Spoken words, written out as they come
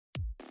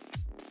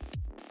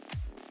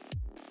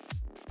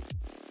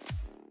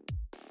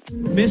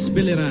Miss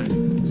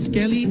Biliran,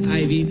 Skelly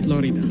Ivy,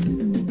 Florida.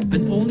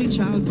 An only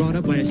child brought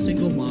up by a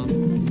single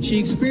mom, she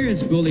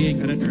experienced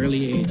bullying at an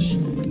early age.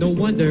 No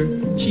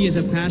wonder she is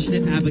a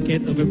passionate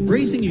advocate of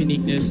embracing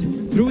uniqueness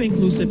through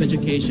inclusive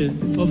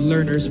education of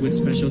learners with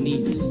special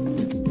needs.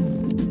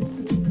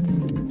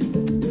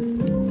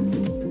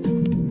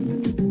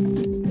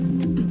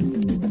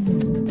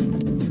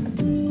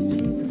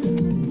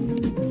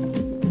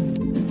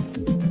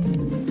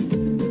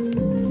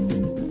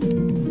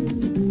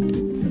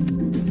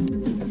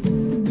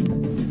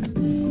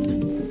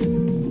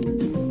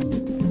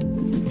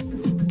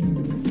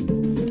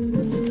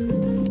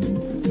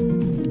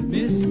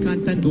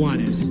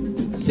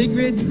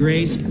 Sigrid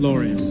Grace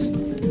Flores,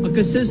 a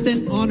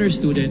consistent honor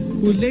student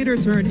who later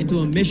turned into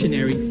a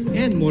missionary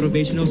and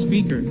motivational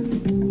speaker.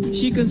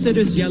 She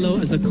considers yellow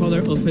as the color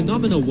of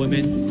phenomenal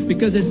women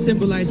because it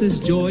symbolizes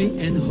joy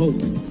and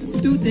hope,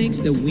 two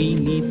things that we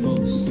need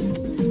most.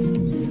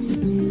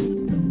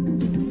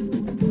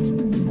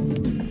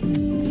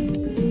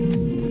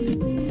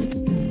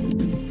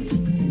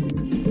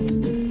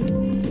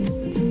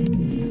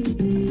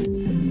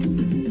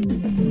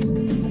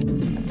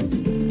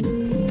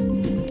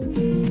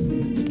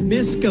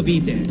 Miss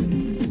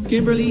Cavite,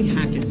 Kimberly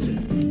Hackinson,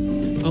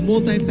 a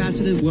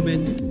multifaceted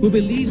woman who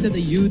believes that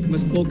the youth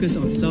must focus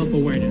on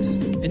self-awareness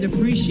and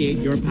appreciate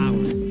your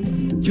power.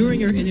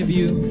 During her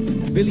interview,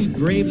 Billy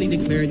bravely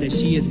declared that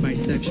she is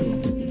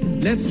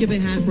bisexual. Let's give a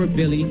hand for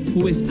Billy,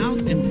 who is out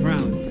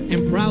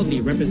and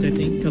proudly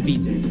representing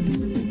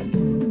Cavite.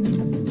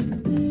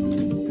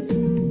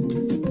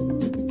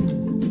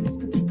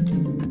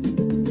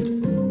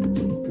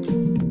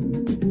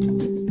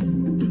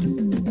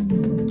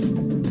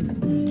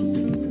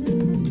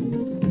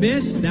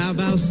 Miss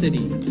Davao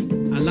City,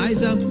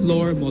 Eliza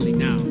Flor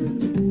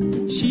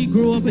Molinao. She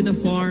grew up in a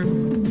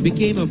farm,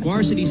 became a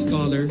varsity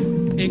scholar,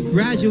 and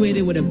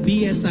graduated with a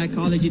BS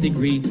Psychology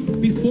degree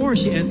before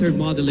she entered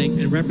modeling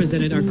and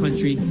represented our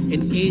country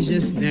in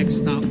Asia's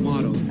Next Top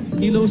Model,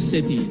 Iloilo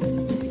City.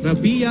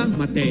 Rabia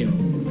Mateo,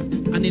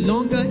 an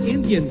Ilongga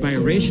Indian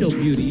biracial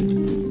beauty,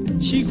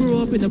 she grew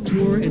up in a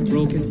poor and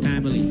broken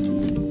family.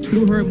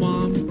 Through her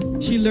mom,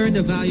 she learned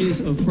the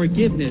values of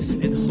forgiveness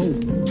and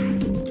hope.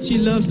 She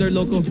loves their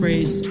local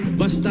phrase,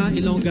 Basta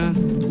Ilongga,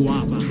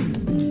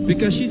 Guapa,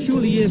 because she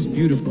truly is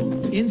beautiful,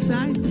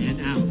 inside